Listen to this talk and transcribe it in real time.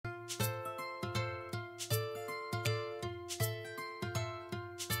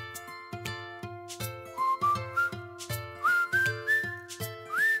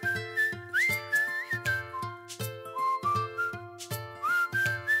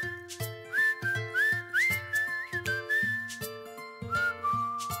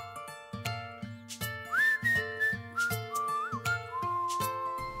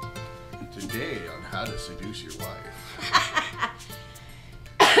Today on how to seduce your wife.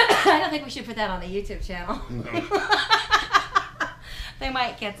 I don't think we should put that on the YouTube channel. No. They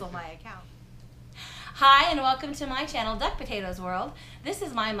might cancel my account. Hi, and welcome to my channel, Duckpotatoe's World. This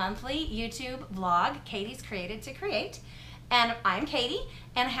is my monthly YouTube vlog, Katie's Created to Create. And I'm Katie,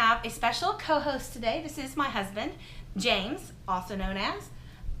 and I have a special co-host today. This is my husband, James, also known as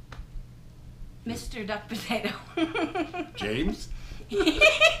Mr. Duckpotato. James? You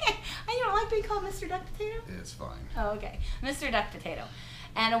don't like being called Mr. Duckpotato? It's fine. Oh, okay. Mr. Duckpotato.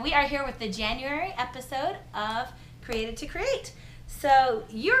 And we are here with the January episode of Created to Create. So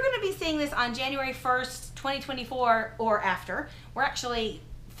you're going to be seeing this on January 1st, 2024 or after. We're actually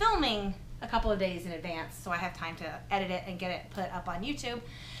filming a couple of days in advance, so I have time to edit it and get it put up on YouTube.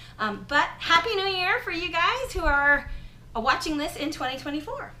 But Happy New Year for you guys who are watching this in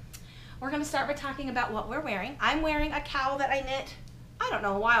 2024. We're going to start by talking about what we're wearing. I'm wearing a cowl that I knit, I don't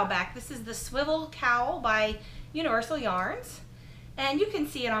know, a while back. This is the Swivel Cowl by Universal Yarns. And you can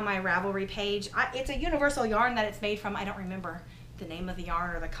see it on my Ravelry page. It's a universal yarn that it's made from. I don't remember the name of the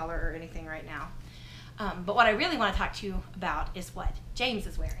yarn or the color or anything right now. But what I really want to talk to you about is what James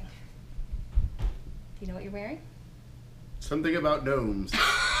is wearing. Do you know what you're wearing? Something about gnomes.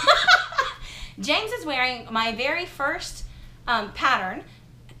 James is wearing my very first pattern,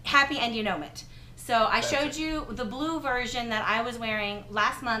 Happy and You Gnome It. So I showed you the blue version that I was wearing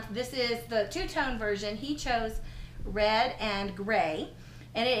last month. This is the two-tone version. He chose red and gray,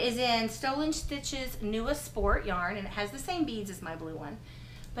 and it is in Stolen Stitch's newest sport yarn, and it has the same beads as my blue one.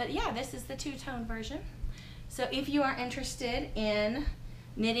 But yeah, this is the two-tone version. So if you are interested in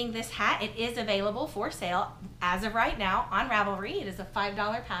knitting this hat, it is available for sale as of right now on Ravelry. It is a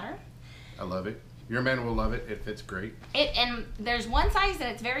 $5 pattern. I love it. Your man will love it. It fits great. And there's one size and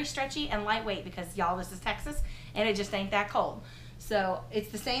it's very stretchy and lightweight because y'all, this is Texas and it just ain't that cold. So it's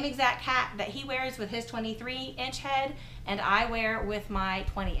the same exact hat that he wears with his 23-inch head and I wear with my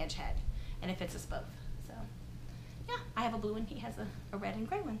 20-inch head. And it fits us both. So yeah, I have a blue one. He has a red and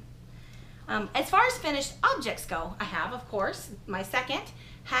gray one. As far as finished objects go, I have, of course, my second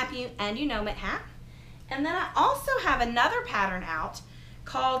Happy and You Gnome It hat. And then I also have another pattern out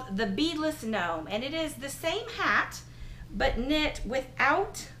called the Beadless Gnome. And it is the same hat, but knit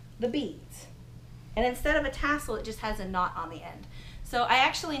without the beads. And instead of a tassel, it just has a knot on the end. So I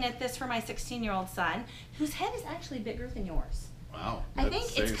actually knit this for my 16-year-old son, whose head is actually bigger than yours. Wow. I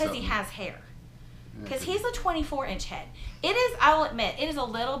think it's because he has hair. Because he's a 24-inch head. It is, I'll admit, it is a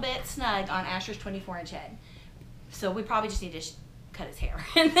little bit snug on Asher's 24-inch head. So we probably just need to cut his hair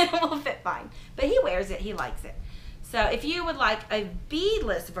and then it will fit fine. But he wears it, he likes it. So if you would like a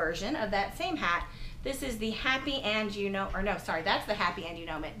beadless version of that same hat, this is the Happy and You Gnome, or no, sorry, that's the Happy and You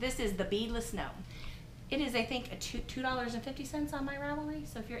Gnome It. This is the Beadless Gnome. It is, I think, $2.50 on my Ravelry.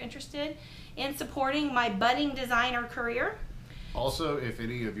 So if you're interested in supporting my budding designer career. Also, if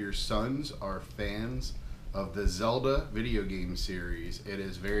any of your sons are fans of the Zelda video game series, it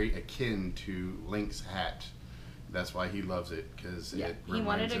is very akin to Link's hat. That's why he loves it, because it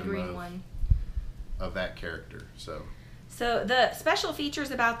reminds him of that character. So the special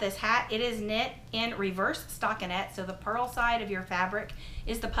features about this hat, it is knit in reverse stockinette. So the purl side of your fabric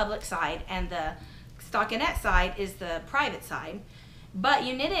is the public side, and the stockinette side is the private side. But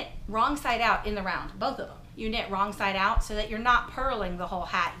you knit it wrong side out in the round, both of them. You knit wrong side out so that you're not purling the whole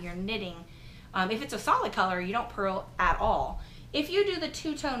hat. You're knitting. If it's a solid color, you don't purl at all. If you do the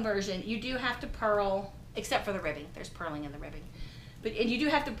two-tone version, you do have to purl, except for the ribbing. There's purling in the ribbing. And you do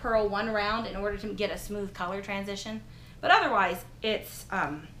have to purl one round in order to get a smooth color transition. But otherwise, it's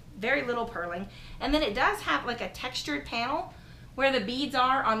very little purling. And then it does have like a textured panel where the beads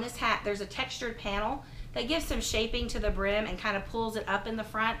are on this hat. There's a textured panel that gives some shaping to the brim and kind of pulls it up in the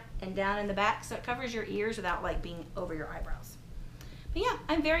front and down in the back, so it covers your ears without like being over your eyebrows. But yeah,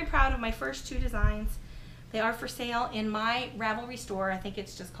 I'm very proud of my first two designs. They are for sale in my Ravelry store. I think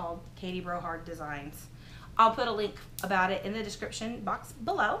it's just called Katie Brohard Designs. I'll put a link about it in the description box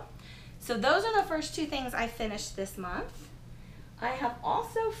below. So those are the first two things I finished this month. I have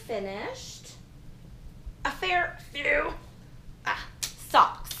also finished a fair few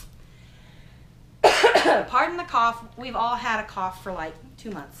socks. Pardon the cough. We've all had a cough for like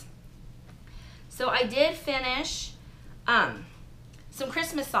 2 months. So I did finish some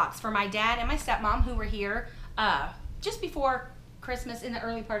Christmas socks for my dad and my stepmom who were here just before Christmas, in the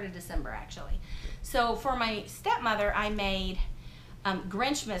early part of December actually. So for my stepmother, I made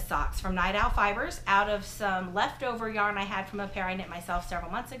Grinchmas socks from Night Owl Fibers out of some leftover yarn I had from a pair I knit myself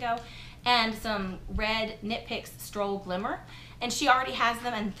several months ago, and some red Knit Picks Stroll Glimmer. And she already has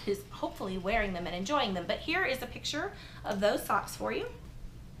them and is hopefully wearing them and enjoying them. But here is a picture of those socks for you.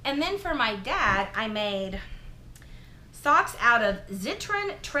 And then for my dad, I made socks out of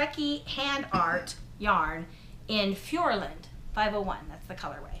Zitron Trekkie hand art yarn in Fjordland 501. That's the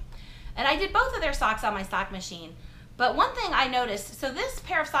colorway. And I did both of their socks on my sock machine. But one thing I noticed, so this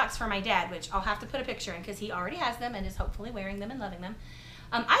pair of socks for my dad, which I'll have to put a picture in because he already has them and is hopefully wearing them and loving them.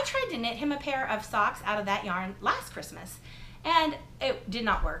 I tried to knit him a pair of socks out of that yarn last Christmas, and it did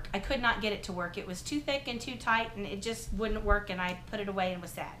not work. I could not get it to work. It was too thick and too tight, and it just wouldn't work, and I put it away and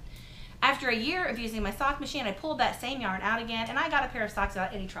was sad. After a year of using my sock machine, I pulled that same yarn out again, and I got a pair of socks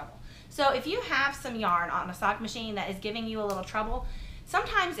without any trouble. So if you have some yarn on a sock machine that is giving you a little trouble,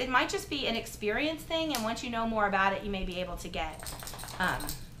 sometimes it might just be an experience thing, and once you know more about it, you may be able to get,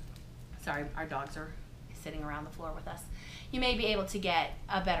 sorry, our dogs are sitting around the floor with us. You may be able to get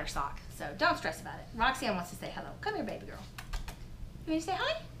a better sock, so don't stress about it. Roxanne wants to say hello. Come here, baby girl. You want to say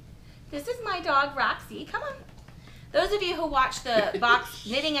hi? This is my dog, Roxy. Come on. Those of you who watch the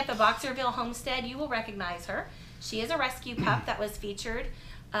Knitting at the Boxerville Homestead, you will recognize her. She is a rescue pup that was featured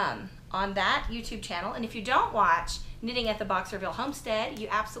on that YouTube channel. And if you don't watch Knitting at the Boxerville Homestead, you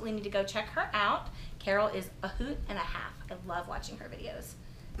absolutely need to go check her out. Carol is a hoot and a half. I love watching her videos.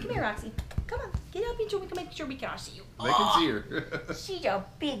 Come here, Roxy. Come on. Get up and we can make sure we can all see you. They can see her. She's a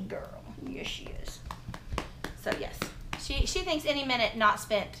big girl. Yes, she is. So, yes. She thinks any minute not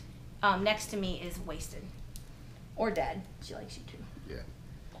spent next to me is wasted. Or dead. She likes you, too. Yeah.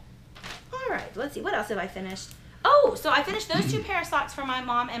 All right. Let's see. What else have I finished? Oh, so I finished those 2 pair of socks for my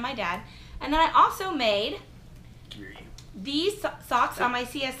mom and my dad. And then I also made these socks on my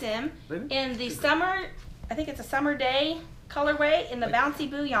CSM in the summer, I think it's a summer day colorway in the Bouncy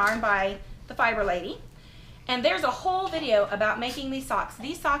Boo yarn by the Fiber Lady. And there's a whole video about making these socks.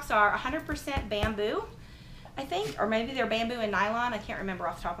 These socks are 100% bamboo, I think, or maybe they're bamboo and nylon. I can't remember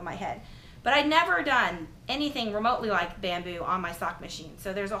off the top of my head. But I'd never done anything remotely like bamboo on my sock machine.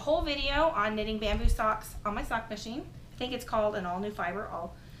 So there's a whole video on knitting bamboo socks on my sock machine. I think it's called An All New Fiber.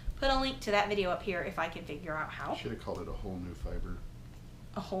 I'll put a link to that video up here if I can figure out how. Should have called it A Whole New Fiber.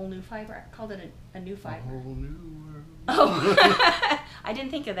 A whole new fiber? I called it a new fiber. A whole new world. Oh, I didn't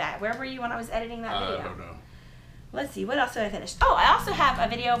think of that. Where were you when I was editing that video? I don't know. Let's see, what else did I finish? Oh, I also have a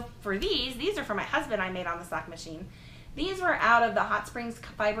video for these. These are for my husband I made on the sock machine. These were out of the Hot Springs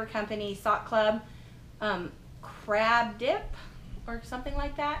Fiber Company Sock Club Crab Dip or something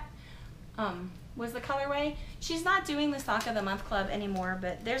like that was the colorway. She's not doing the Sock of the Month Club anymore,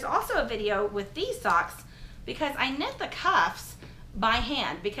 but there's also a video with these socks because I knit the cuffs by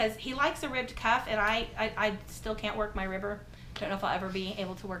hand because he likes a ribbed cuff and I still can't work my ribber. Don't know if I'll ever be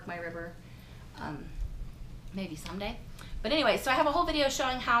able to work my ribber. Maybe someday. But anyway, so I have a whole video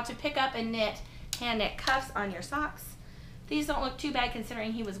showing how to pick up and hand knit cuffs on your socks. These don't look too bad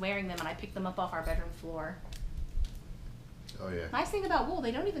considering he was wearing them and I picked them up off our bedroom floor. Oh yeah. Nice thing about wool,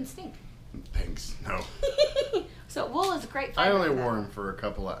 they don't even stink. Thanks. No. So wool is a great I fiber. only wore them for a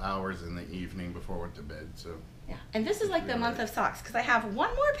couple of hours in the evening before I went to bed, so. Yeah, and this is like the month of socks because I have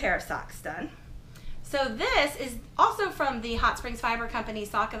one more pair of socks done. So this is also from the Hot Springs Fiber Company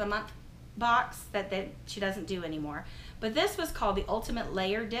Sock of the Month box that she doesn't do anymore. But this was called the Ultimate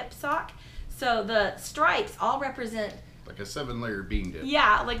Layer Dip Sock. So the stripes all represent like a 7-layer bean dip.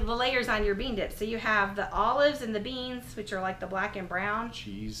 Yeah, like the layers on your bean dip. So you have the olives and the beans, which are like the black and brown.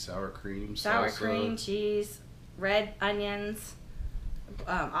 Cheese, sour cream, sour salsa. cream, cheese, red onions,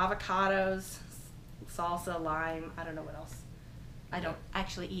 avocados, salsa, lime. I don't know what else. I don't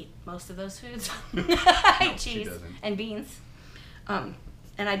actually eat most of those foods. I eat cheese and beans. And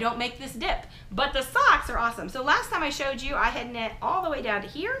I don't make this dip. But the socks are awesome. So last time I showed you, I had knit all the way down to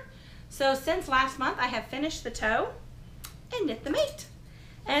here. So since last month, I have finished the toe and knit the mate.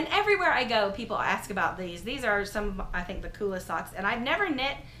 And everywhere I go, people ask about these. These are some, I think, the coolest socks. And I've never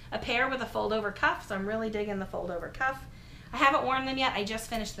knit a pair with a fold-over cuff, so I'm really digging the fold-over cuff. I haven't worn them yet. I just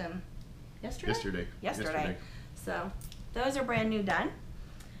finished them yesterday. So those are brand new done.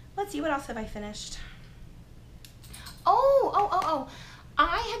 Let's see, what else have I finished? Oh.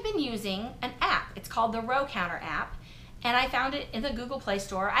 I have been using an app. It's called the Row Counter app. And I found it in the Google Play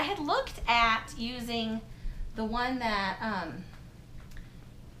Store. I had looked at using the one that,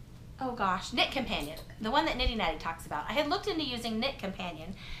 Knit Companion. The one that Knitty Natty talks about. I had looked into using Knit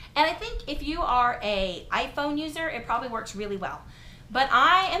Companion. And I think if you are an iPhone user, it probably works really well. But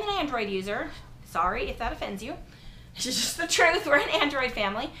I am an Android user. Sorry if that offends you. It's just the truth. We're an Android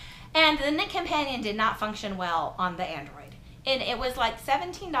family. And the Knit Companion did not function well on the Android. And it was like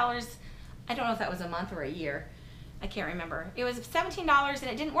 $17. I don't know if that was a month or a year. I can't remember. It was $17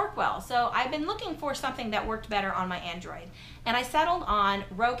 and it didn't work well. So I've been looking for something that worked better on my Android. And I settled on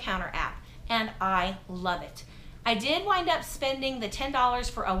Row Counter app. And I love it. I did wind up spending the $10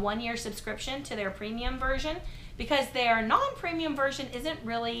 for a 1-year subscription to their premium version because their non-premium version isn't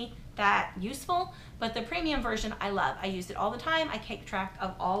really that useful, but the premium version I love. I use it all the time. I keep track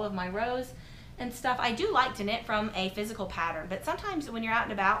of all of my rows and stuff. I do like to knit from a physical pattern, but sometimes when you're out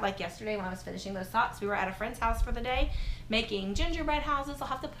and about, like yesterday when I was finishing those socks, we were at a friend's house for the day making gingerbread houses. I'll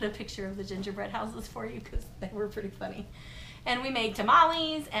have to put a picture of the gingerbread houses for you because they were pretty funny. And we made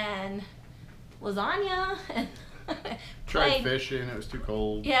tamales and lasagna and tried fishing. It was too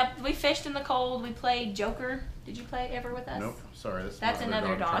cold. Yeah, we fished in the cold. We played Joker. Did you play ever with us? Nope. Sorry, that's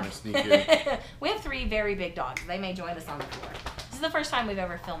another dog. Trying to sneak in. We have 3 very big dogs. They may join us on the floor. This is the first time we've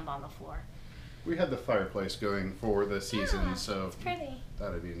ever filmed on the floor. We had the fireplace going for the season, Yeah, so it's pretty.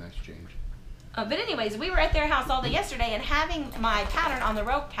 that'd be a nice change. But anyways, we were at their house all day yesterday, and having my pattern on the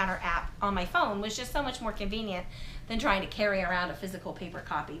row counter app on my phone was just so much more convenient than trying to carry around a physical paper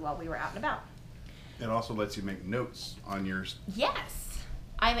copy while we were out and about. It also lets you make notes on yours. Yes.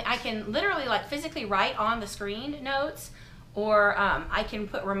 I can literally like physically write on the screen notes, or I can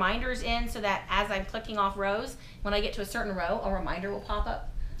put reminders in so that as I'm clicking off rows, when I get to a certain row, a reminder will pop up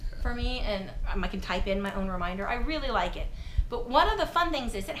for me, and I can type in my own reminder. I really like it. But one of the fun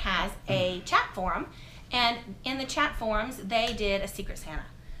things is it has a chat forum, and in the chat forums, they did a Secret Santa.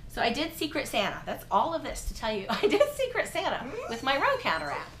 So I did Secret Santa. That's all of this to tell you. I did Secret Santa with my row counter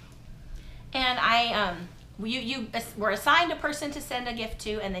app. And you were assigned a person to send a gift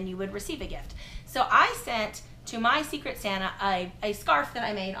to, and then you would receive a gift. So I sent to my Secret Santa a scarf that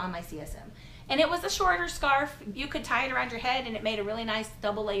I made on my CSM. And it was a shorter scarf. You could tie it around your head, and it made a really nice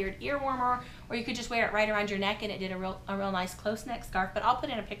double-layered ear warmer, or you could just wear it right around your neck, and it did a real nice close-neck scarf. But I'll put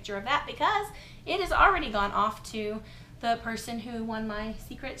in a picture of that because it has already gone off to the person who won my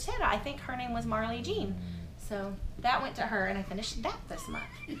Secret Santa. I think her name was Marley Jean. So that went to her, and I finished that this month.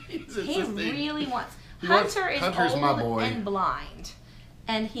 He really wants. Hunter's my old boy. and blind,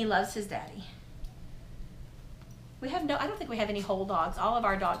 and he loves his daddy. We have I don't think we have any whole dogs. All of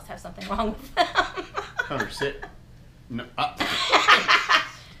our dogs have something wrong with them. Hunter, sit. No.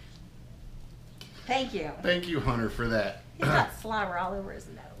 Thank you. Thank you, Hunter, for that. He's got slobber all over his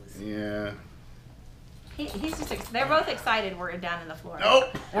nose. Yeah. He's just. They're both excited. We're down in the floor.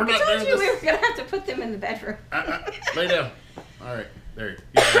 Nope, we're not doing this. We were gonna have to put them in the bedroom. Lay down. All right, there you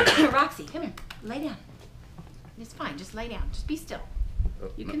go. Roxy, come here. Lay down. It's fine. Just lay down. Just be still. Oh,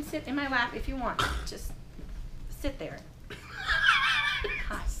 You no. can sit in my lap if you want. Just sit there.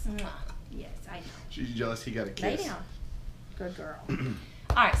 Hi. Mwah. Yes, I know. She's jealous he got a Lay kiss. down. Good girl.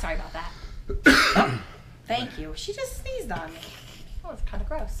 All right, sorry about that. Oh, thank you. She just sneezed on me. Oh, it's kind of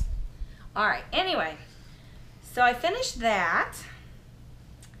gross. All right, anyway. So I finished that.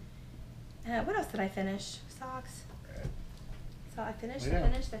 What else did I finish? Socks. So I finished. Yeah.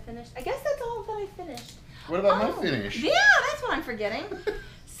 I finished. I guess that's all that I finished. What about my finish? Yeah, that's what I'm forgetting.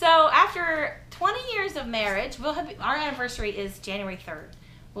 So after 20 years of marriage, our anniversary is January 3rd.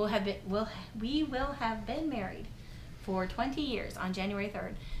 We will have been married for 20 years on January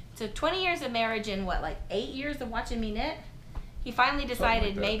 3rd. So 20 years of marriage and what, like 8 years of watching me knit? He finally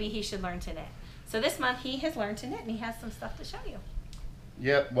decided maybe he should learn to knit. So this month he has learned to knit, and he has some stuff to show you.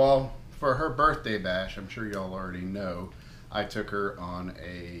 Yep, well, for her birthday bash, I'm sure y'all already know, I took her on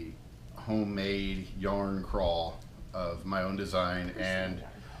a homemade yarn crawl of my own design and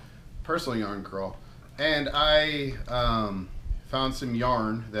personal yarn crawl. And I found some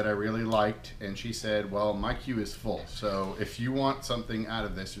yarn that I really liked, and she said, well, my queue is full, so if you want something out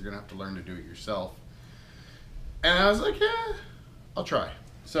of this, you're gonna have to learn to do it yourself. And I was like, yeah, I'll try.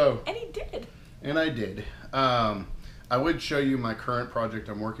 So, And he did. and I did. I would show you my current project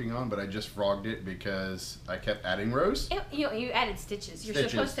I'm working on, but I just frogged it because I kept adding rows. You added stitches. You're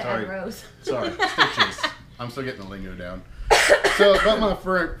Stitches, supposed to sorry. add rows. Sorry, stitches. I'm still getting the lingo down. So, but my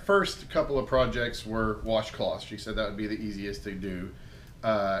first couple of projects were washcloths. She said that would be the easiest to do.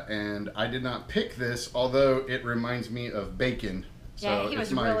 And I did not pick this, although it reminds me of bacon. Yeah, So he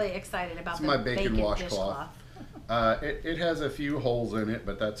was it's really excited about it's the my bacon washcloth. It has a few holes in it,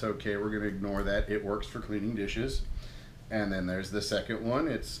 but that's okay. We're going to ignore that. It works for cleaning dishes. And then there's the second one.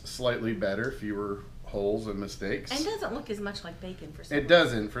 It's slightly better, fewer holes and mistakes. And doesn't look as much like bacon for some It reason.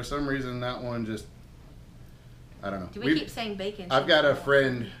 doesn't. For some reason, that one just, I don't know. Do we keep saying bacon? I've got a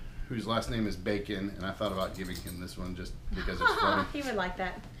friend whose last name is Bacon, and I thought about giving him this one just because it's funny. He would like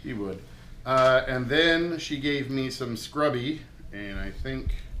that. He would. And then she gave me some scrubby, and I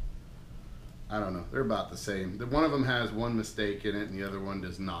think, I don't know, they're about the same. One of them has one mistake in it, and the other one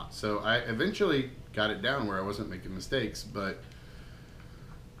does not. So I eventually got it down where I wasn't making mistakes, but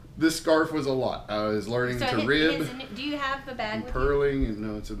this scarf was a lot. I was learning to rib. Do you have the bag and with purling, and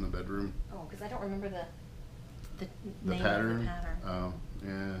no, it's in the bedroom. you? Oh, because I don't remember the The name pattern? of the pattern. Oh,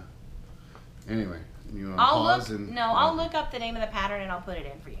 yeah. Anyway, you want to I'll pause look. and... No, I'll look up the name of the pattern and I'll put it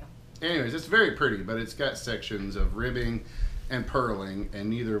in for you. Anyways, it's very pretty, but it's got sections of ribbing and purling, and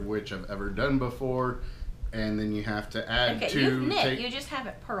neither of which I've ever done before. And then you have to add Okay, to... you've knit, you just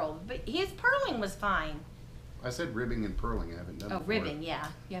haven't purled. But his purling was fine. I said ribbing and purling. I haven't done before. Ribbing, yeah.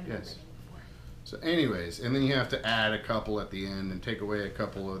 You haven't done Yes. ribbing before. So anyways, and then you have to add a couple at the end and take away a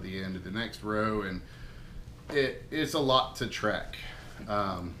couple at the end of the next row, and it's a lot to track.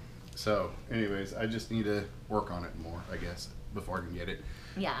 So anyways, I just need to work on it more, I guess, before I can get it.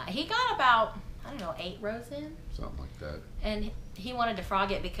 Yeah, he got about, I don't know, 8 rows in. Something like that. And he wanted to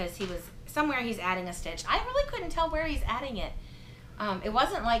frog it because he was, somewhere he's adding a stitch. I really couldn't tell where he's adding it. It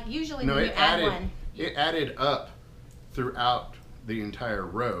wasn't like usually when you add one. It added up throughout the entire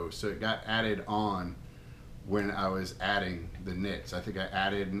row, so it got added on when I was adding the knits. I think I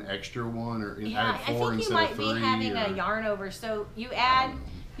added an extra one, or added 4 instead of 3. I think you might be having a yarn over. So you add,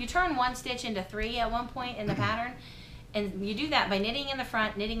 you turn 1 stitch into 3 at one point in the pattern, and you do that by knitting in the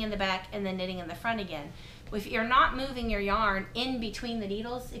front, knitting in the back, and then knitting in the front again. If you're not moving your yarn in between the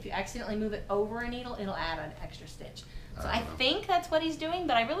needles, if you accidentally move it over a needle, it'll add an extra stitch. So I think that's what he's doing,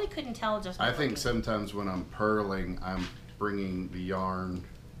 but I really couldn't tell just by I think looking. sometimes when I'm purling, I'm bringing the yarn,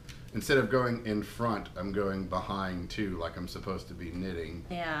 instead of going in front, I'm going behind too, like I'm supposed to be knitting.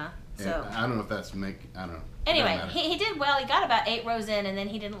 Yeah. And So I don't know if that's I don't know. anyway, he did well. He got about 8 rows in, and then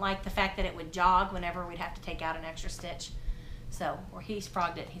he didn't like the fact that it would jog whenever we'd have to take out an extra stitch. So, or he's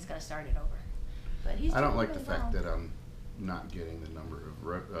frogged it. He's going to start it over. But he's I don't doing like the really fact well. that I'm not getting the number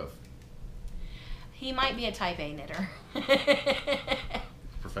of He might be a type A knitter.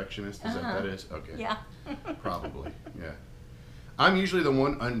 perfectionist. Is that what that is? Okay. Yeah. Probably. Yeah. I'm usually the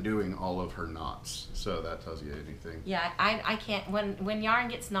one undoing all of her knots, so that tells you anything. Yeah, I can't. When yarn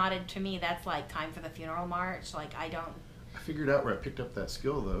gets knotted, to me, that's like time for the funeral march. Like, I don't. I figured out where I picked up that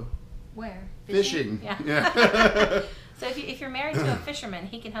skill, though. Where? Fishing. Yeah. Yeah. So if you're married to a fisherman,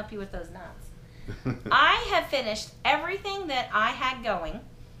 he can help you with those knots. I have finished everything that I had going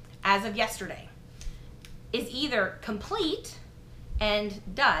as of yesterday. Is either complete and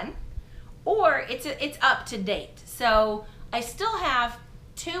done, or it's up to date. So I still have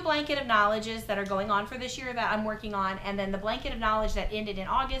 2 blanket of knowledges that are going on for this year that I'm working on, and then the blanket of knowledge that ended in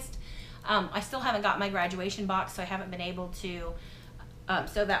August. I still haven't got my graduation box, so I haven't been able to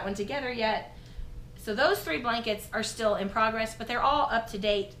sew that one together yet. So those 3 blankets are still in progress, but they're all up to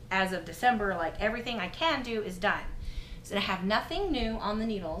date as of December. Like, everything I can do is done. So I have nothing new on the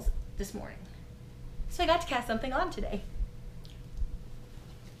needles this morning. So I got to cast something on today.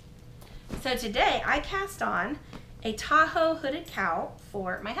 So today I cast on a Tahoe hooded cow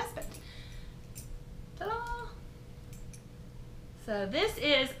for my husband. Ta-da! So this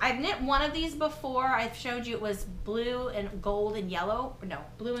is, I've knit one of these before. I've showed you it was blue and gold and yellow. No,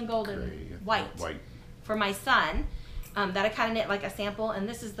 blue and gold and white for my son. That I kind of knit like a sample, and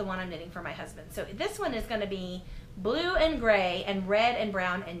this is the one I'm knitting for my husband. So this one is going to be blue and gray and red and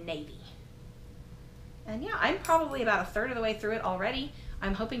brown and navy. And yeah, I'm probably about 1/3 of the way through it already.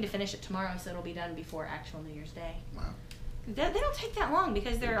 I'm hoping to finish it tomorrow, so it'll be done before actual New Year's Day. Wow. They don't take that long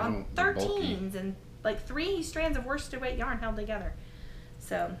because they're on they're bulky. 13s and like 3 strands of worsted weight yarn held together.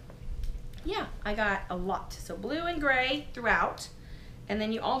 So yeah, I got a lot. So blue and gray throughout, and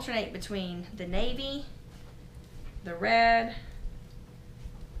then you alternate between the navy, the red,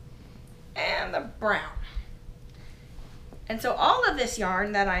 and the brown. And so all of this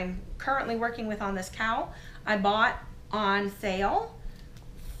yarn that I'm currently working with on this cow, I bought on sale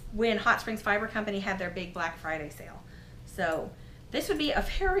when Hot Springs Fiber Company had their big Black Friday sale. So this would be a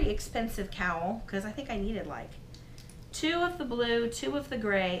very expensive cowl because I think I needed like 2 of the blue, 2 of the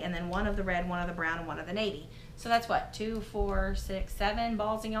gray, and then 1 of the red, 1 of the brown, and 1 of the navy. So that's what, 2, 4, 6, 7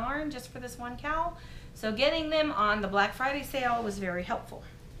 balls of yarn just for this one cowl. So getting them on the Black Friday sale was very helpful.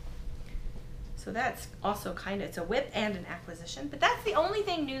 So that's also kind of, it's a whip and an acquisition, but that's the only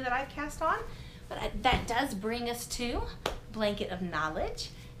thing new that I've cast on. But that does bring us to blanket of knowledge,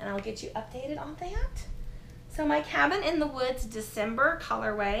 and I'll get you updated on that. So my Cabin in the Woods December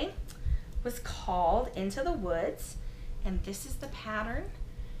colorway was called Into the Woods, and this is the pattern.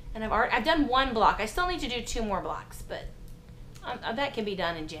 And I've done 1 block. I still need to do 2 more blocks, but that can be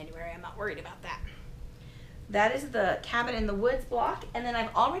done in January. I'm not worried about that. That is the Cabin in the Woods block, and then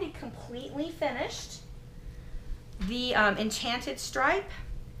I've already completely finished the Enchanted Stripe.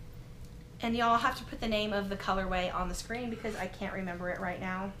 And y'all have to put the name of the colorway on the screen because I can't remember it right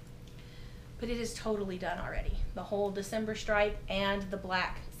now. But it is totally done already. The whole December stripe and the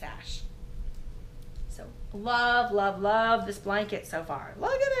black sash. So love, love, love this blanket so far.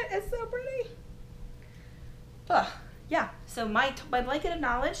 Look at it, it's so pretty. Yeah, so my blanket of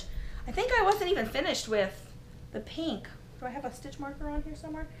knowledge, I think I wasn't even finished with the pink. Do I have a stitch marker on here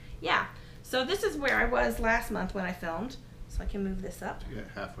somewhere? Yeah, so this is where I was last month when I filmed, so I can move this up. You got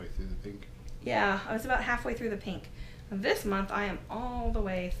halfway through the pink. Yeah, I was about halfway through the pink. And this month I am all the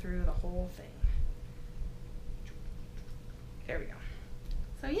way through the whole thing. There we go.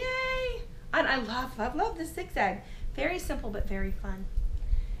 So yay! And I love this zigzag. Very simple but very fun.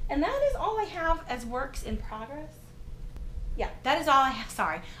 And that is all I have as works in progress. Yeah, that is all I have.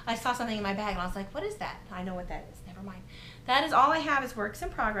 Sorry, I saw something in my bag and I was like, what is that? I know what that is. Never mind. That is all I have as works in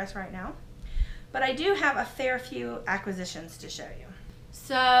progress right now. But I do have a fair few acquisitions to show you.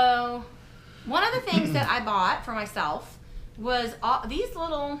 So one of the things that I bought for myself was these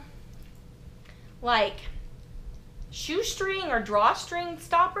little, like, shoestring or drawstring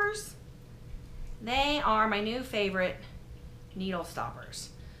stoppers. They are my new favorite needle stoppers.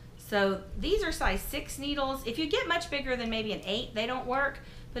 So these are size 6 needles. If you get much bigger than maybe an 8, they don't work.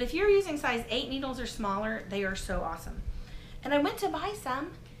 But if you're using size 8 needles or smaller, they are so awesome. And I went to buy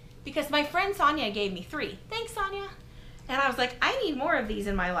some because my friend Sonia gave me 3. Thanks, Sonia. And I was like, I need more of these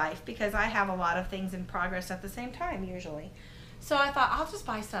in my life because I have a lot of things in progress at the same time usually. So I thought, I'll just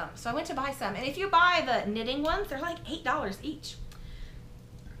buy some. So I went to buy some. And if you buy the knitting ones, they're like $8 each.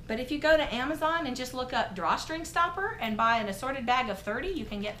 But if you go to Amazon and just look up drawstring stopper and buy an assorted bag of 30, you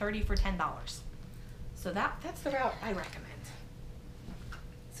can get 30 for $10. So that's the route I recommend.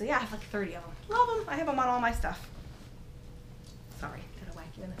 So yeah, I have like 30 of them. Love them. I have them on all my stuff. Sorry, did I whack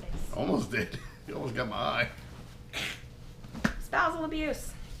you in the face? Almost did. You almost got my eye. Spousal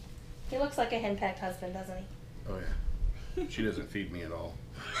abuse. He looks like a henpecked husband, doesn't he? Oh yeah. She doesn't feed me at all.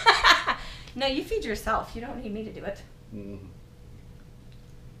 No, you feed yourself. You don't need me to do it. Mm-hmm.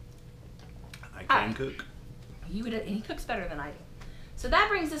 I can cook. You would, and he cooks better than I do. So that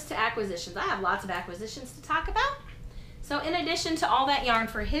brings us to acquisitions. I have lots of acquisitions to talk about. So in addition to all that yarn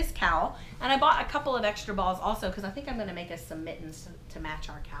for his cowl, and I bought a couple of extra balls also because I think I'm going to make us some mittens to match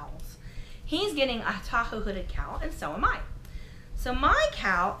our cowls. He's getting a Tahoe hooded cowl, and so am I. So my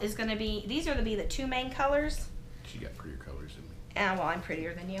cowl is going to be, these are going to be the 2 main colors. She got prettier colors than me. Well, I'm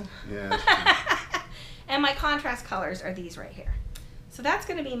prettier than you. Yeah, that's true. And my contrast colors are these right here. So that's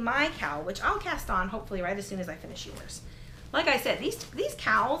going to be my cowl, which I'll cast on hopefully right as soon as I finish yours. Like I said, these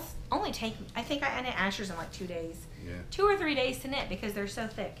cowls only take, I think I knit Asher's in like 2 days. Yeah. 2 or 3 days to knit because they're so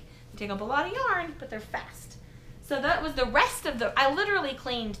thick. They take up a lot of yarn, but they're fast. So that was the rest of the, I literally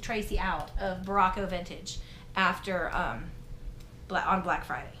cleaned Tracy out of Berroco Vintage after, on Black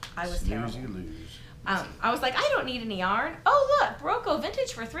Friday. I was terrible. Snooze, you lose. I was like, I don't need any yarn. Oh look, Berroco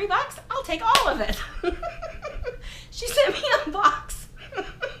Vintage for $3. I'll take all of it. She sent me a box. How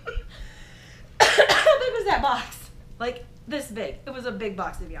big was that box? Like this big. It was a big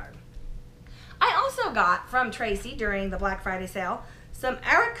box of yarn. I also got from Tracy during the Black Friday sale some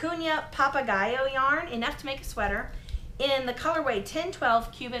Araucania Papagayo yarn, enough to make a sweater, in the colorway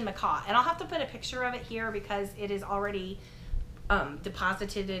 1012 Cuban Macaw. And I'll have to put a picture of it here because it is already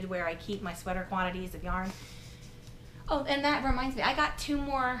deposited where I keep my sweater quantities of yarn. Oh, and that reminds me, I got 2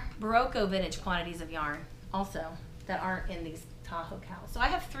 more Berroco Vintage quantities of yarn also that aren't in these Tahoe cows. So I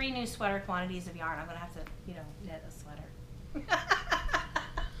have 3 new sweater quantities of yarn. I'm going to have to, you know, knit a sweater.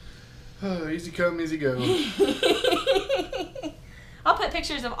 Oh, easy come, easy go. I'll put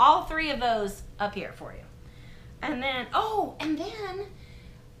pictures of all 3 of those up here for you. And then,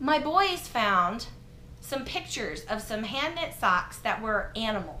 my boys found some pictures of some hand knit socks that were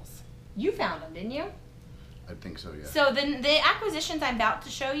animals. You found them, didn't you? I think so, yeah. So the acquisitions I'm about to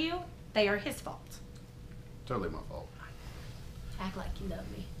show you, they are his fault. Totally my fault. Act like you love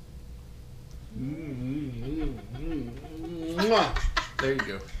me. There you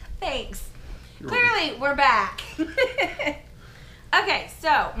go. Thanks. You're Clearly, we're back. Okay,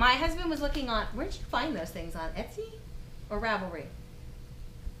 so my husband was looking on, where'd you find those things, on Etsy or Ravelry?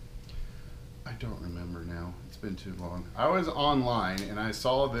 I don't remember now. It's been too long. I was online and I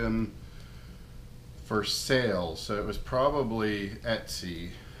saw them for sale, so it was probably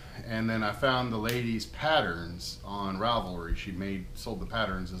Etsy. And then I found the lady's patterns on Ravelry. She sold the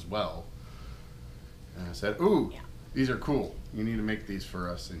patterns as well. And I said, ooh, yeah, these are cool. You need to make these for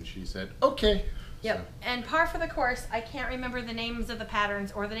us. And she said, okay. Yep. So, and par for the course, I can't remember the names of the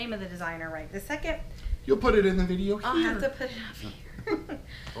patterns or the name of the designer right this second. you'll put it in the video here. I'll have to put it up here.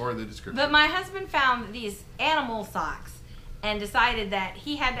 Or the description. But my husband found these animal socks and decided that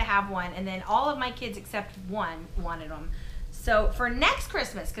he had to have one, and then all of my kids except one wanted them. So for next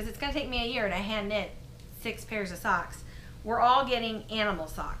Christmas, because it's going to take me a year to hand knit 6 pairs of socks, we're all getting animal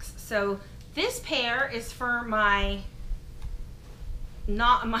socks. So this pair is for my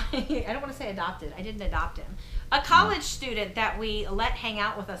not my, I don't want to say adopted. I didn't adopt him. A college student that we let hang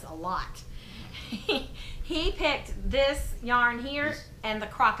out with us a lot. He picked this yarn here and the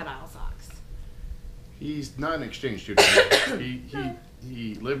crocodile socks. He's not an exchange student.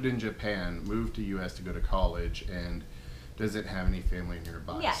 He lived in Japan, moved to U.S. to go to college, and doesn't have any family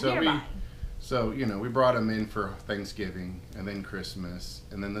nearby. Yeah, so nearby. We brought him in for Thanksgiving, and then Christmas,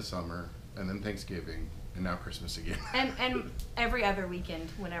 and then the summer, and then Thanksgiving, and now Christmas again. and every other weekend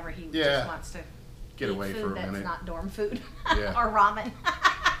whenever he Yeah. just wants to Get eat away food for a that's minute. not dorm food. Yeah. Or ramen.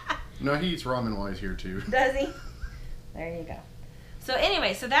 No, he eats ramen while he's here too. Does he? There you go. So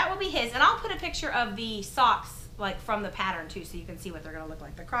anyway, so that will be his, and I'll put a picture of the socks like from the pattern too, so you can see what they're going to look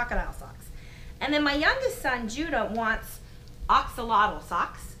like, the crocodile socks. And then my youngest son, Judah, wants oxalotl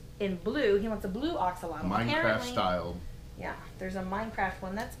socks in blue. He wants a blue oxalotl. Minecraft style. Yeah, there's a Minecraft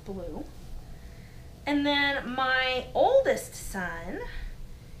one that's blue. And then my oldest son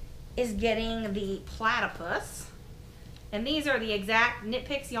is getting the platypus. And these are the exact Knit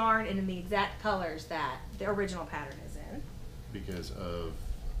Picks yarn and in the exact colors that the original pattern is in. Because of...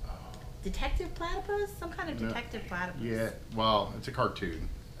 Detective platypus? Some kind of detective platypus. Yeah, well, it's a cartoon.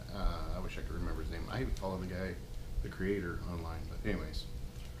 I wish I could remember his name. I even follow the guy, the creator, online. But anyways.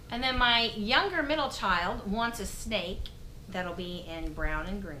 And then my younger middle child wants a snake that'll be in brown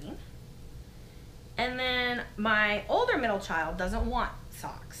and green. And then my older middle child doesn't want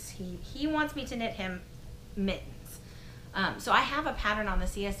socks. He wants me to knit him mittens. So I have a pattern on the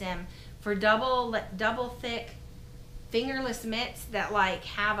CSM for double thick fingerless mitts that like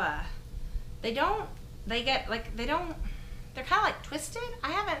have a, they're kind of like twisted.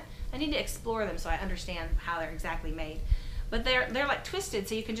 I need to explore them so I understand how they're exactly made. But they're like twisted,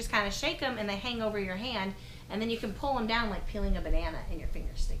 so you can just kind of shake them and they hang over your hand, and then you can pull them down like peeling a banana and your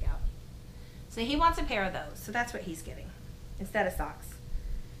fingers stick out. So he wants a pair of those, so that's what he's getting instead of socks.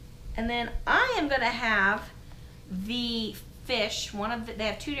 And then I am gonna have the fish, they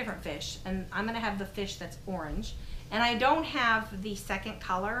have two different fish, and I'm gonna have the fish that's orange. And I don't have the second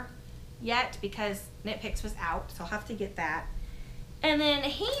color yet because Knit Picks was out, so I'll have to get that. And then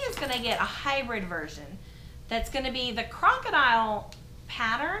he is gonna get a hybrid version that's gonna be the crocodile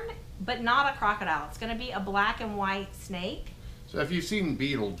pattern, but not a crocodile. It's gonna be a black and white snake. So if you've seen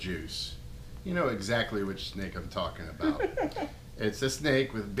Beetlejuice, you know exactly which snake I'm talking about. It's a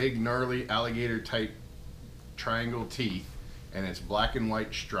snake with big, gnarly, alligator-type triangle teeth, and it's black and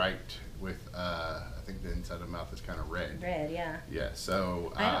white striped with, I think the inside of the mouth is kind of red. Red, yeah. Yeah,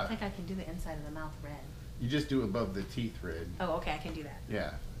 so... I don't think I can do the inside of the mouth red. You just do above the teeth red. Oh, okay, I can do that.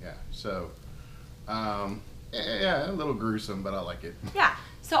 Yeah, yeah. So, yeah, a little gruesome, but I like it. Yeah,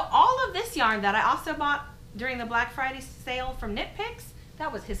 so all of this yarn that I also bought during the Black Friday sale from Knit Picks,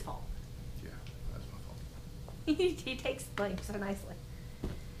 that was his fault. Yeah, that's my fault. He takes blame so nicely.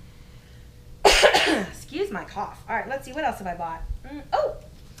 Excuse my cough. All right, let's see. What else have I bought? Oh,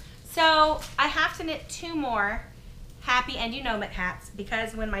 so I have to knit 2 more Happy and You Gnome It hats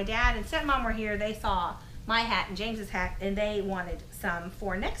because when my dad and stepmom were here, they saw my hat and James's hat, and they wanted some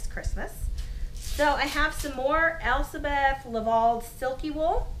for next Christmas. So I have some more Elsebeth Lavold Silky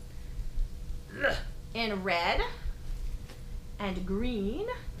wool in red and green.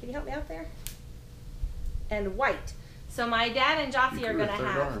 Can you help me out there? And white. So my dad and Jossie are going to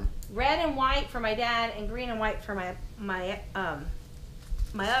have red and white for my dad and green and white for my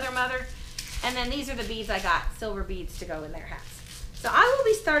other mother. And then these are the beads I got, silver beads to go in their hats. So I will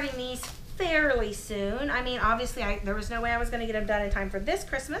be starting these fairly soon. I mean, obviously there was no way I was going to get them done in time for this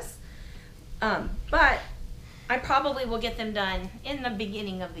Christmas. But I probably will get them done in the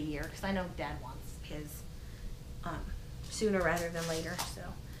beginning of the year because I know Dad wants his sooner rather than later. So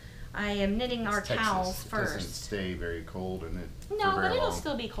I am knitting our towels first. It doesn't stay very cold in it. No, but it'll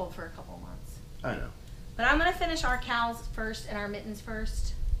still be cold for a couple months. I know. But I'm going to finish our cows first and our mittens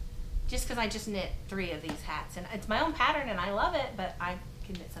first. Just because I just knit 3 of these hats. And it's my own pattern and I love it, but I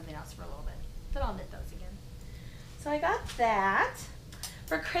can knit something else for a little bit. Then I'll knit those again. So I got that.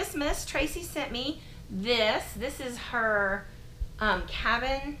 For Christmas, Tracy sent me this. This is her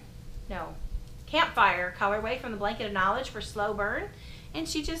campfire colorway from the Blanket of Knowledge for slow burn. And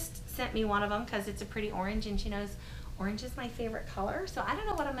she just sent me one of them because it's a pretty orange and she knows orange is my favorite color. So I don't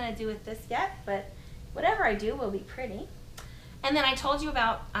know what I'm going to do with this yet, but whatever I do will be pretty. And then I told you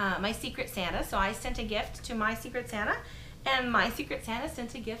about my Secret Santa, so I sent a gift to my Secret Santa, and my Secret Santa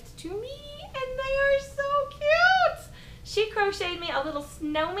sent a gift to me, and they are so cute! She crocheted me a little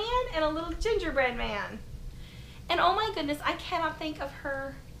snowman and a little gingerbread man. And oh my goodness, I cannot think of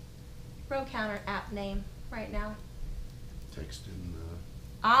her row counter app name right now. Text in the...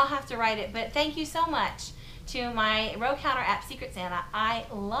 I'll have to write it, but thank you so much. to my row counter app Secret Santa. I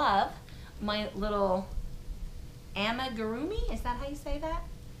love my little amigurumi. Is that how you say that?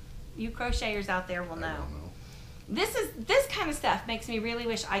 You crocheters out there will know. I don't know. This kind of stuff makes me really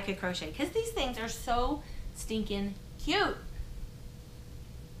wish I could crochet because these things are so stinking cute.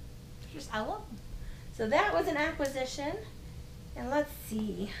 I love them. So that was an acquisition. And let's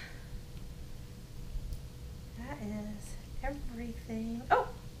see. That is everything. Oh,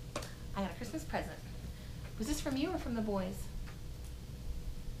 I got a Christmas present. Was this from you or from the boys?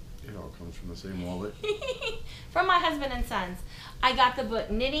 It all comes from the same wallet. From my husband and sons. I got the book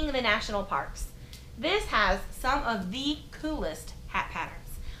Knitting the National Parks. This has some of the coolest hat patterns.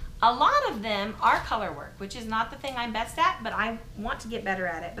 A lot of them are color work, which is not the thing I'm best at, but I want to get better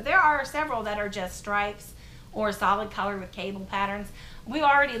at it. But there are several that are just stripes or solid color with cable patterns. We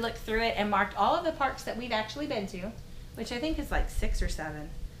already looked through it and marked all of the parks that we've actually been to, which I think is like 6 or 7.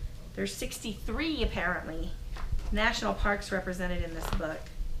 There's 63 apparently national parks represented in this book.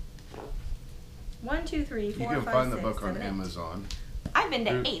 1, 2, 3, 4, 5, 6, 7, 8. You can find the book on Amazon. I've been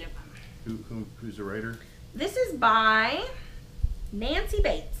to 8 of them. Who's the writer? This is by Nancy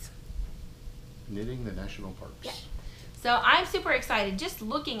Bates. Knitting the National Parks. Yeah. So I'm super excited. Just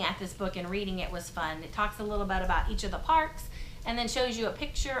looking at this book and reading it was fun. It talks a little bit about each of the parks and then shows you a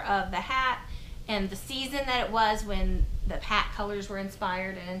picture of the hat and the season that it was when the hat colors were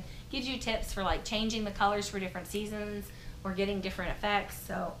inspired, and gives you tips for like changing the colors for different seasons or getting different effects.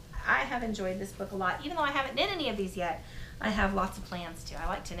 So I have enjoyed this book a lot. Even though I haven't knit any of these yet, I have lots of plans to. I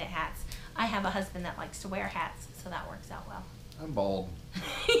like to knit hats. I have a husband that likes to wear hats, so that works out well. I'm bald.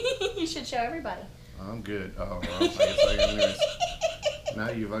 You should show everybody. I'm good. Oh, well, I guess I can lose. Now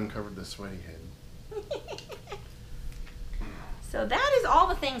you've uncovered the sweaty head. So that is all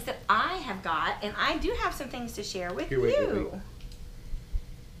the things that I have got, and I do have some things to share with you.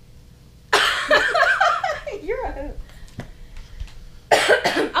 You're a hoot.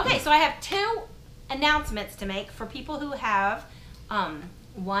 Okay, so I have 2 announcements to make for people who have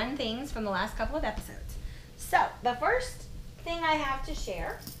won things from the last couple of episodes. So the first thing I have to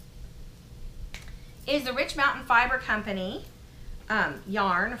share is the Rich Mountain Fiber Company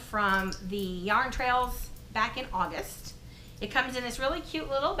yarn from the yarn trails back in August. It comes in this really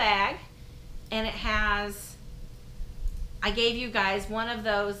cute little bag, and it has, I gave you guys one of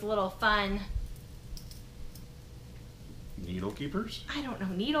those little fun Needle keepers? I don't know,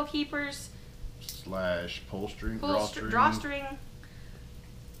 needle keepers / pull string, drawstring.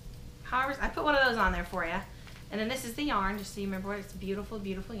 However, I put one of those on there for you. And then this is the yarn, just so you remember, it's beautiful,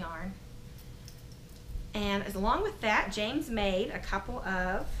 beautiful yarn. And as along with that, James made a couple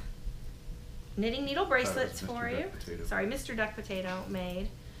of knitting needle bracelets for you. Sorry, MrDuckpotatoe made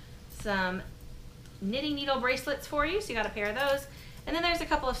some knitting needle bracelets for you, so you got a pair of those. And then there's a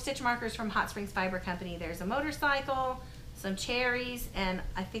couple of stitch markers from Hot Springs Fiber Company. There's a motorcycle, some cherries, and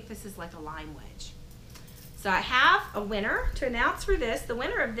I think this is like a lime wedge. So I have a winner to announce for this. The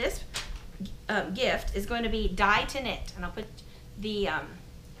winner of this gift is going to be Dye to Knit, and I'll put the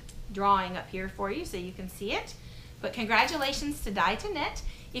drawing up here for you so you can see it. But congratulations to Dye to Knit.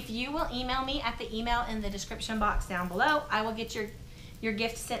 If you will email me at the email in the description box down below, I will get your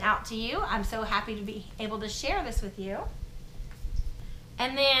gift sent out to you. I'm so happy to be able to share this with you.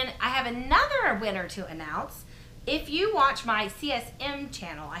 And then I have another winner to announce. If you watch my CSM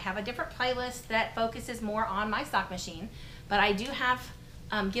channel, I have a different playlist that focuses more on my sock machine, but I do have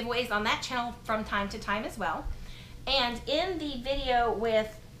giveaways on that channel from time to time as well. And in the video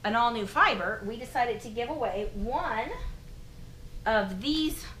with an all-new fiber, we decided to give away one of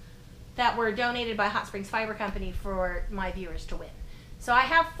these that were donated by Hot Springs Fiber Company for my viewers to win. So I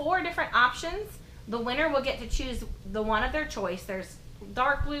have 4 different options. The winner will get to choose the one of their choice. There's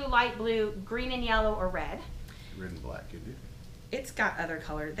dark blue, light blue, green and yellow, or red. Red and black, isn't it? It's got other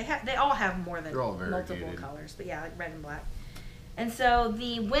colors. They all have more than multiple variegated colors, but yeah, like red and black. And so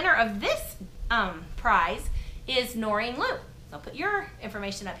the winner of this prize is Noreen Lou. So I'll put your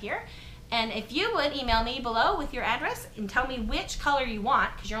information up here. And if you would email me below with your address and tell me which color you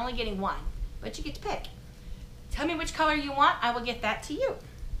want, because you're only getting one, but you get to pick. Tell me which color you want, I will get that to you.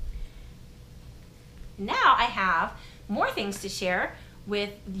 Now I have more things to share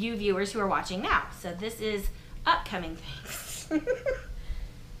with you viewers who are watching now. So this is upcoming things.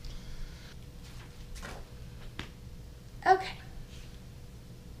 Okay.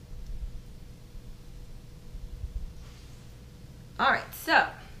 All right, so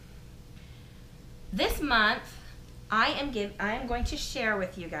this month I am going to share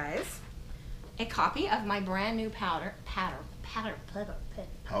with you guys a copy of my brand new pattern.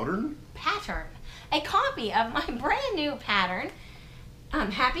 A copy of my brand new pattern,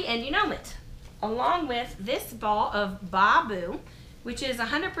 Happy and You Know It. along with this ball of Babu, which is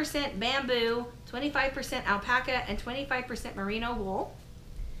 100% bamboo, 25% alpaca, and 25% merino wool.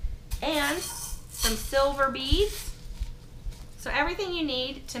 And some silver beads. So everything you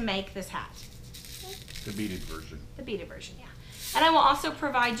need to make this hat. The beaded version. The beaded version, yeah. And I will also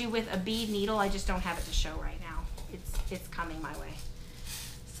provide you with a bead needle. I just don't have it to show right now. It's coming my way.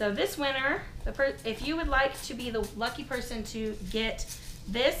 So this winner, if you would like to be the lucky person to get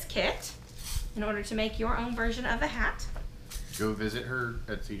this kit in order to make your own version of the hat, go visit her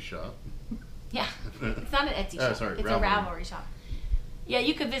Etsy shop. Yeah, it's not an Etsy shop. Sorry, it's Ravelry. A Ravelry shop. Yeah,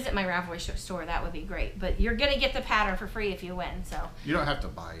 you could visit my Ravelry store. That would be great. But you're going to get the pattern for free if you win. So you don't have to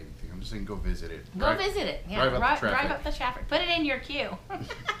buy anything. I'm just saying go visit it. Go visit it. Yeah, drive up the traffic. Put it in your queue.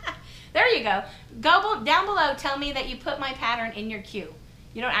 There you go. Go down below. Tell me that you put my pattern in your queue.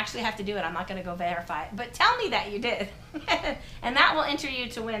 You don't actually have to do it. I'm not going to go verify it. But tell me that you did. And that will enter you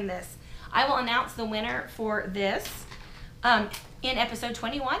to win this. I will announce the winner for this in episode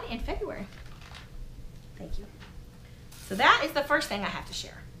 21 in February. Thank you. So that is the first thing I have to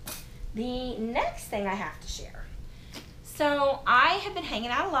share. The next thing I have to share. So I have been hanging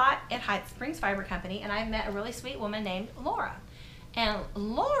out a lot at Heights Springs Fiber Company, and I've met a really sweet woman named Laura. And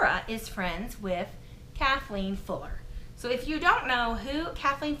Laura is friends with Kathleen Fuller. So if you don't know who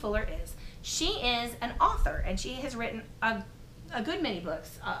Kathleen Fuller is, she is an author, and she has written a good many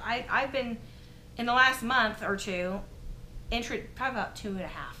books. I've been, in the last month or two, probably about 2.5,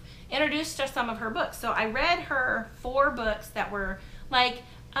 introduced to some of her books. So I read her 4 books that were like,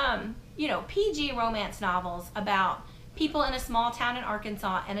 PG romance novels about people in a small town in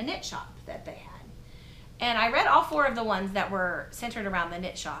Arkansas and a knit shop that they had. And I read all 4 of the ones that were centered around the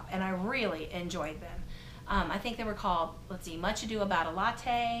knit shop, and I really enjoyed them. I think they were called, Much Ado About a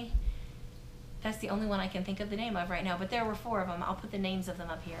Latte. That's the only one I can think of the name of right now, but there were 4 of them. I'll put the names of them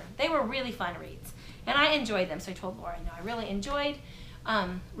up here. They were really fun reads, and I enjoyed them. So I told Laura, I really enjoyed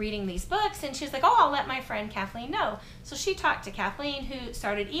reading these books, and she's like, oh, I'll let my friend Kathleen know. So she talked to Kathleen, who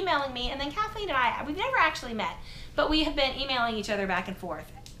started emailing me, and then Kathleen and I, we've never actually met, but we have been emailing each other back and forth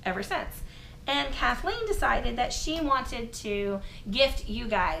ever since. And Kathleen decided that she wanted to gift you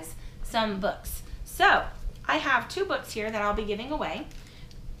guys some books. So I have 2 books here that I'll be giving away.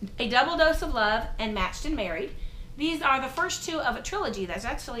 A Double Dose of Love and Matched and Married. These are the first 2 of a trilogy. There's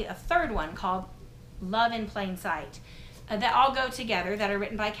actually a 3rd one called Love in Plain Sight that all go together, that are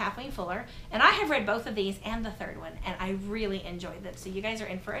written by Kathleen Fuller. And I have read both of these and the 3rd one, and I really enjoyed them. So you guys are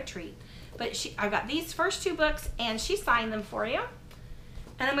in for a treat. But I've got these first 2 books, and she signed them for you.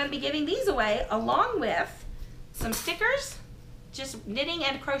 And I'm going to be giving these away along with some stickers, just knitting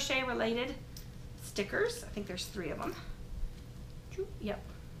and crochet related stickers. I think there's 3 of them. Yep.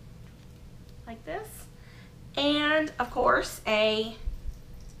 Like this. And of course a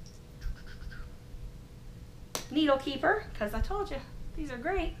needle keeper, because I told you these are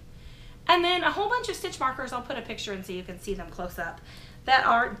great. And then a whole bunch of stitch markers. I'll put a picture in so you can see them close up, that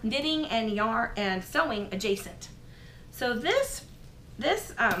are knitting and yarn and sewing adjacent. So this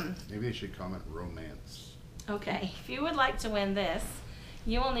maybe they should comment romance. Okay, if you would like to win this,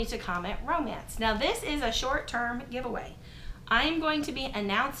 you will need to comment romance. Now this is a short-term giveaway. I'm going to be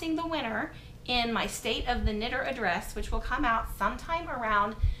announcing the winner in my State of the Knitter address, which will come out sometime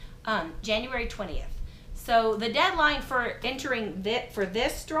around January 20th. So the deadline for entering for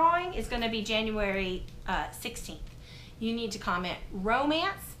this drawing is going to be January 16th. You need to comment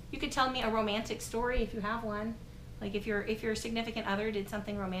romance. You could tell me a romantic story if you have one. Like if your significant other did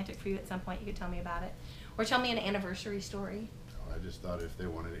something romantic for you at some point, you could tell me about it. Or tell me an anniversary story. I just thought if they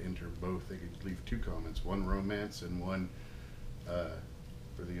wanted to enter both, they could leave 2 comments, one romance and one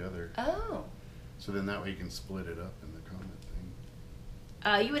for the other. Oh. So then that way you can split it up in the comment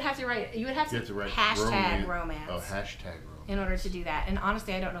thing. You would have to write hashtag romance. Oh, hashtag romance. In order to do that. And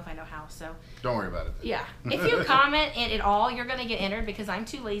honestly, I don't know if I know how, so. Don't worry about it then. Yeah. If you comment it at all, you're going to get entered, because I'm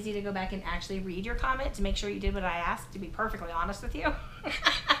too lazy to go back and actually read your comment to make sure you did what I asked, to be perfectly honest with you.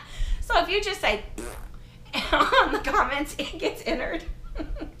 So if you just say on the comments, it gets entered.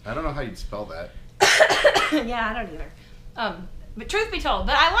 I don't know how you'd spell that. Yeah, I don't either. But truth be told,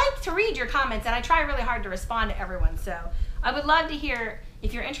 but I like to read your comments, and I try really hard to respond to everyone. So I would love to hear,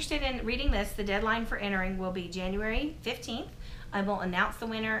 if you're interested in reading this, the deadline for entering will be January 15th. I will announce the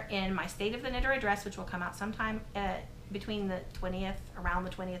winner in my State of the Knitter address, which will come out sometime between the 20th, around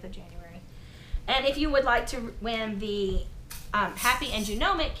the 20th of January. And if you would like to win the Happy and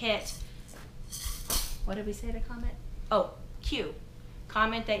Genomic kit, what did we say to comment? Oh, Q.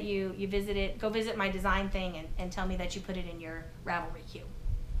 Comment that you visited, go visit my design thing and tell me that you put it in your Ravelry queue.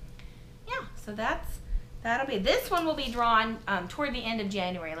 Yeah, so that's That'll be, this one will be drawn toward the end of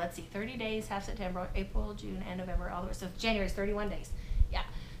January. Let's see, 30 days, half September, April, June, and November, all the way. So January is 31 days. Yeah.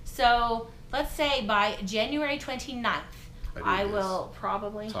 So let's say by January 29th, I will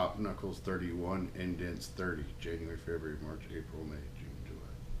probably. Top knuckles 31, indents 30. January, February, March, April, May, June,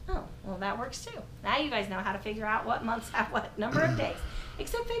 July. Oh, well, that works too. Now you guys know how to figure out what months have what number of days.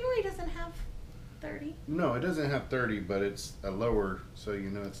 Except February doesn't have 30. No, it doesn't have 30, but it's a lower, so you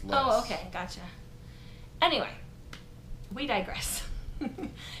know it's less. Oh, okay, gotcha. Anyway, we digress.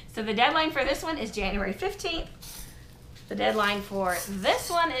 So the deadline for this one is January 15th. The deadline for this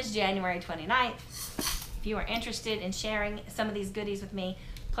one is January 29th. If you are interested in sharing some of these goodies with me,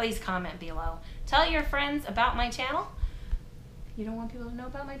 please comment below. Tell your friends about my channel. You don't want people to know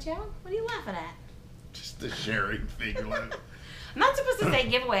about my channel? What are you laughing at? Just the sharing thing. I'm not supposed to say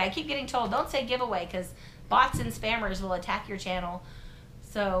giveaway. I keep getting told, don't say giveaway, because bots and spammers will attack your channel.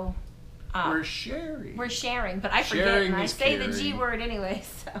 So... we're sharing. We're sharing, but I forget, Sharing and I is say caring. the G word anyway,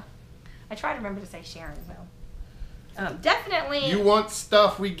 so I try to remember to say sharing, though. Definitely, You want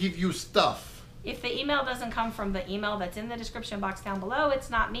stuff, we give you stuff. if the email doesn't come from the email that's in the description box down below, it's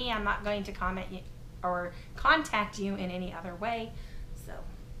not me. I'm not going to comment or contact you in any other way. So,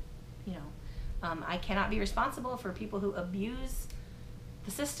 you know, I cannot be responsible for people who abuse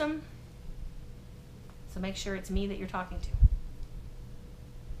the system. So make sure it's me that you're talking to.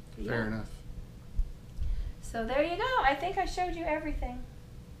 Fair enough. So there you go. I think I showed you everything.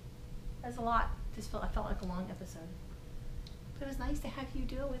 That's a lot. I felt like a long episode. But it was nice to have you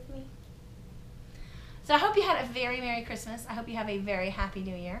do it with me. So I hope you had a very Merry Christmas. I hope you have a very Happy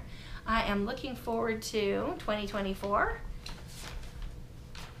New Year. I am looking forward to 2024.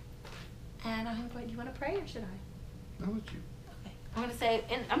 And I'm going, do you want to pray or should I? I'll let you. Okay.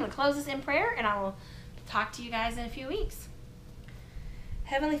 I'm going to close this in prayer and I will talk to you guys in a few weeks.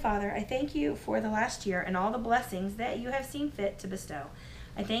 Heavenly Father, I thank you for the last year and all the blessings that you have seen fit to bestow.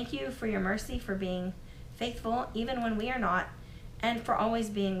 I thank you for your mercy, for being faithful even when we are not, and for always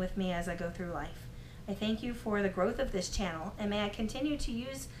being with me as I go through life. I thank you for the growth of this channel, and may I continue to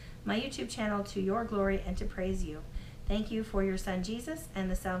use my YouTube channel to your glory and to praise you. Thank you for your Son Jesus and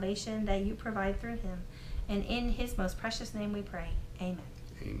the salvation that you provide through him. And in his most precious name we pray. Amen.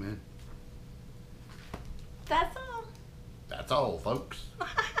 Amen. That's all. That's all, folks.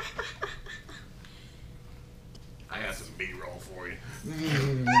 I got some B-roll for you.